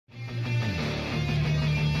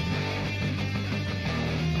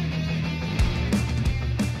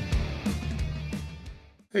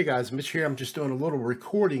Hey guys, Mitch here. I'm just doing a little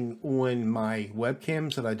recording on my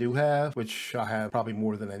webcams that I do have, which I have probably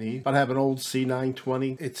more than I need. But I have an old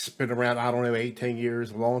C920. It's been around, I don't know, 8, 10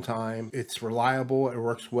 years, a long time. It's reliable, it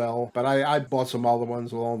works well. But I bought some other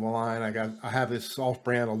ones along the line. I have this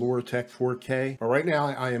off-brand Tech 4K. But right now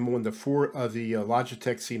I am on the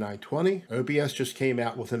Logitech C920. OBS just came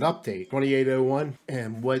out with an update, 2801.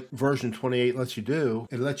 And what version 28 lets you do,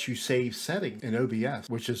 it lets you save settings in OBS,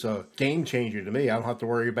 which is a game changer to me. I don't have to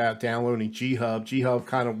worry about downloading G-Hub. G-Hub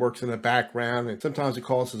kind of works in the background, and sometimes it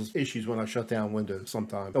causes issues when I shut down Windows.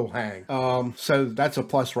 Sometimes it'll hang. So that's a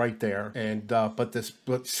plus right there. And but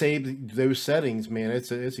save those settings, man,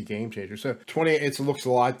 it's a game changer. So 28, it looks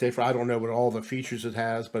a lot different. I don't know what all the features it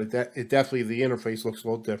has, but it definitely, the interface looks a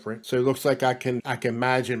little different. So it looks like I can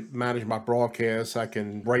manage my broadcasts. I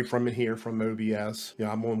can write from it here from OBS. You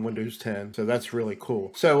know, I'm on Windows 10, so that's really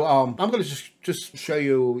cool. So I'm going to just show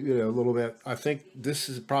you, a little bit. I think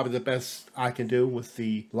this is probably the best I can do with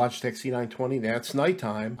the Logitech C920. Now it's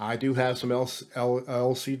nighttime. I do have some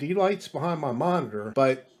LCD lights behind my monitor,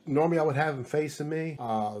 but normally I would have them facing me.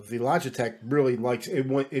 The Logitech really likes it.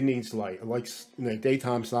 It needs light. It likes,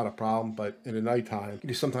 daytime's not a problem, but in the nighttime,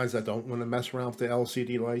 sometimes I don't want to mess around with the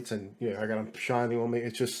LCD lights, and I got them shining on me.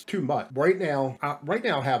 It's just too much. Right now I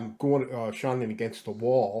have them going shining against the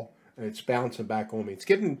wall, and it's bouncing back on me. It's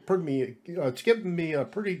giving me a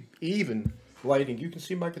pretty even lighting. You can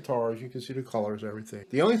see my guitars, you can see the colors, everything.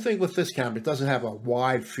 The only thing with this camera, it doesn't have a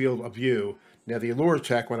wide field of view. Now the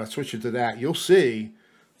Tech, when I switch it to that, you'll see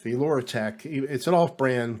the Tech, it's an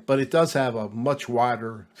off-brand, but it does have a much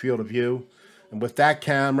wider field of view. And with that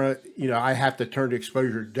camera, I have to turn the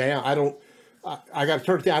exposure down. I got to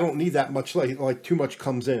turn it down. I don't need that much light. Like, too much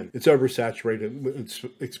comes in. It's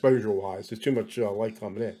oversaturated exposure-wise. There's too much light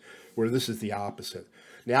coming in, where this is the opposite.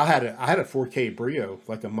 Now, I had a 4K Brio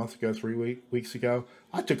like a month ago, 3 weeks ago.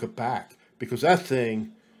 I took it back because that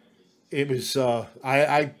thing, it was,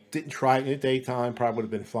 I didn't try it in the daytime, probably would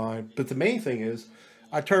have been fine. But the main thing is,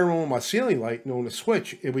 I turned on my ceiling light, and on the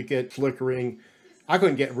switch, it would get flickering. I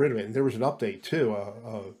couldn't get rid of it. And there was an update too,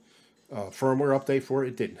 a firmware update for it.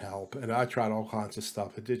 It didn't help. And I tried all kinds of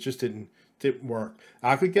stuff. It just didn't work.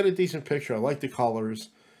 I could get a decent picture. I like the colors,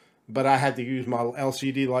 but I had to use my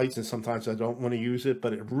LCD lights, and sometimes I don't want to use it.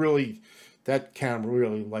 But that camera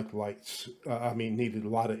really liked lights. Needed a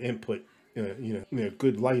lot of input,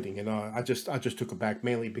 good lighting. And I just took it back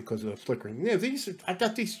mainly because of the flickering. I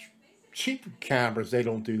got these cheap cameras. They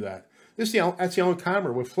don't do that. That's the only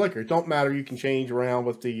camera with flicker. It don't matter. You can change around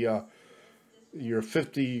with the your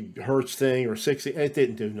 50 hertz thing or 60. It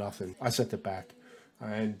didn't do nothing. I sent it back.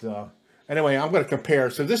 And anyway, I'm going to compare.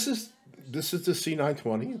 So this is the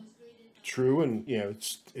C920. True, and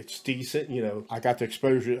it's decent. I got the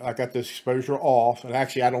exposure off, and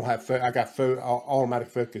actually I don't have I got automatic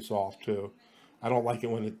focus off too. I don't like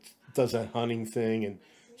it when it does that hunting thing and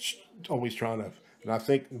always trying to. And I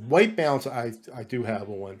think white balance I do have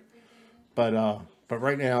one, but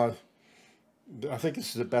right now I think this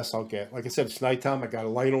is the best I'll get. Like I said, it's nighttime. I got a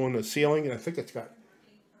light on the ceiling, and I think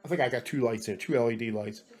I got 2 lights in, 2 LED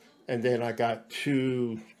lights. And then I got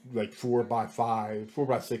 2, like 4x5,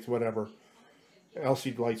 4x6, whatever,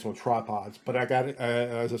 LCD lights on tripods. But I got it,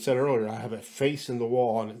 as I said earlier, I have it facing the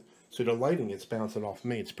wall, and so the lighting is bouncing off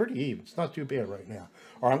me. It's pretty even. It's not too bad right now.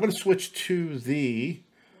 All right, I'm going to switch to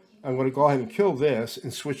I'm going to go ahead and kill this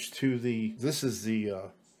and switch to this is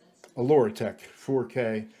the Tech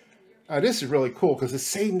 4K. This is really cool because it's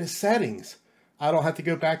saving the settings. I don't have to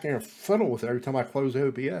go back there and fiddle with it every time I close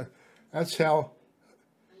OBS.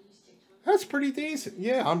 That's pretty decent.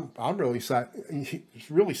 Yeah, I'm really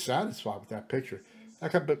satisfied with that picture.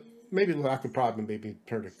 But maybe I could probably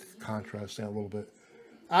turn the contrast down a little bit.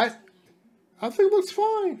 I think it looks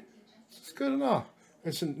fine. It's good enough.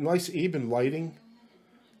 It's a nice even lighting.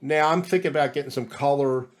 Now I'm thinking about getting some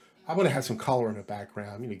color. I'm going to have some color in the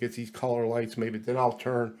background. Get these color lights. Maybe then I'll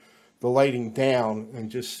turn the lighting down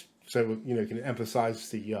and just so can emphasize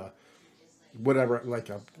the whatever, like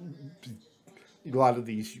a lot of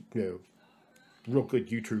these real good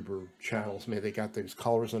YouTuber channels, man, they got those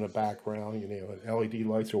colors in the background, and LED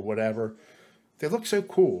lights or whatever. They look so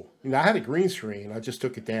cool. I had a green screen. I just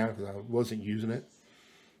took it down because I wasn't using it.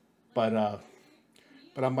 But I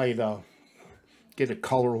might get a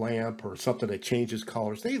color lamp or something that changes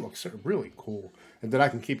colors. They look really cool. And then I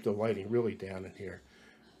can keep the lighting really down in here.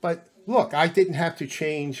 But look, I didn't have to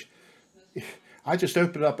change. I just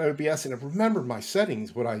opened up OBS and I remembered my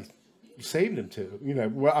settings, what I saved them to.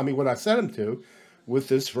 What I set them to with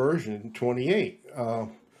this version 28.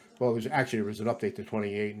 Well, there was an update to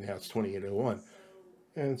 28, and now it's 2801.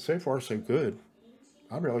 And so far, so good.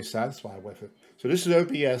 I'm really satisfied with it. So this is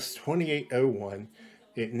OBS 2801.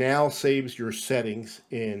 It now saves your settings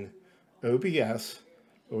in OBS,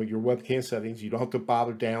 or your webcam settings. You don't have to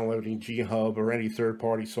bother downloading G-Hub or any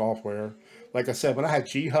third-party software. Like I said, when I had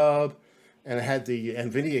G-Hub and I had the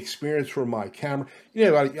NVIDIA experience for my camera, you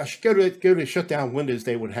know, I should go to shut down Windows.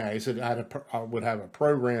 They would have. He said I would have a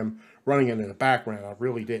program running in the background. I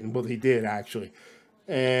really didn't. Well, he did actually.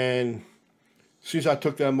 And as soon as I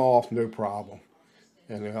took them off, no problem.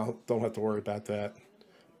 And I don't have to worry about that.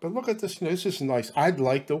 But look at this. You know, this is nice. I'd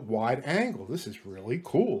like the wide angle. This is really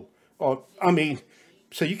cool. Well, I mean,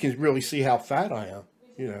 so you can really see how fat I am,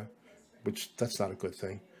 you know, which that's not a good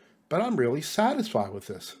thing. But I'm really satisfied with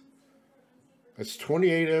this. It's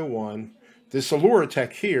 2801. This Allura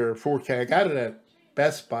Tech here, 4K, I got it at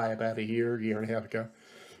Best Buy about a year and a half ago.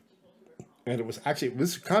 And it was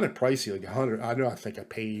kind of pricey, like 100. I think I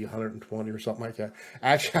paid 120 or something like that.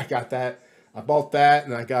 Actually, I got that. I bought that,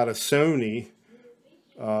 and I got a Sony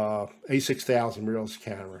a6000 mirrorless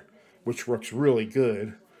camera, which works really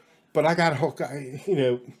good. But I got to hook, you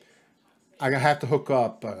know, I have to hook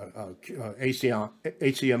up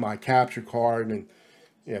HDMI capture card and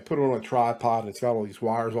put it on a tripod. And it's got all these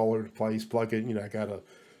wires all over the place. Plug it. You know,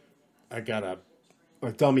 I got a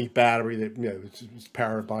dummy battery that it's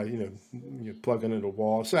powered by you plug it into the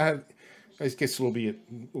wall. So it gets a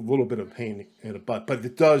little bit of pain in the butt, but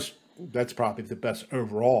it does. That's probably the best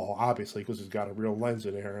overall, obviously, because it's got a real lens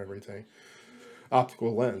in there and everything,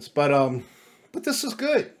 optical lens. But this is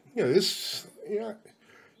good. You know,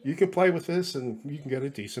 you can play with this and you can get a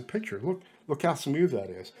decent picture. Look how smooth that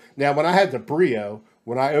is. Now, when I had the Brio,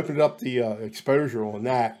 when I opened up the exposure on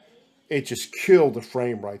that, it just killed the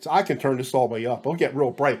frame rates. I can turn this all the way up. It'll get real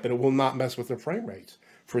bright, but it will not mess with the frame rates.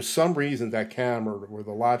 For some reason, that camera or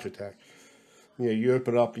the Logitech, you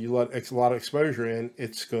open it up, you let a lot of exposure in,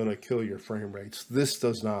 it's going to kill your frame rates. This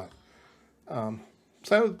does not.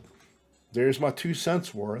 So there's my 2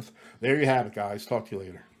 cents worth. There you have it, guys. Talk to you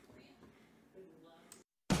later.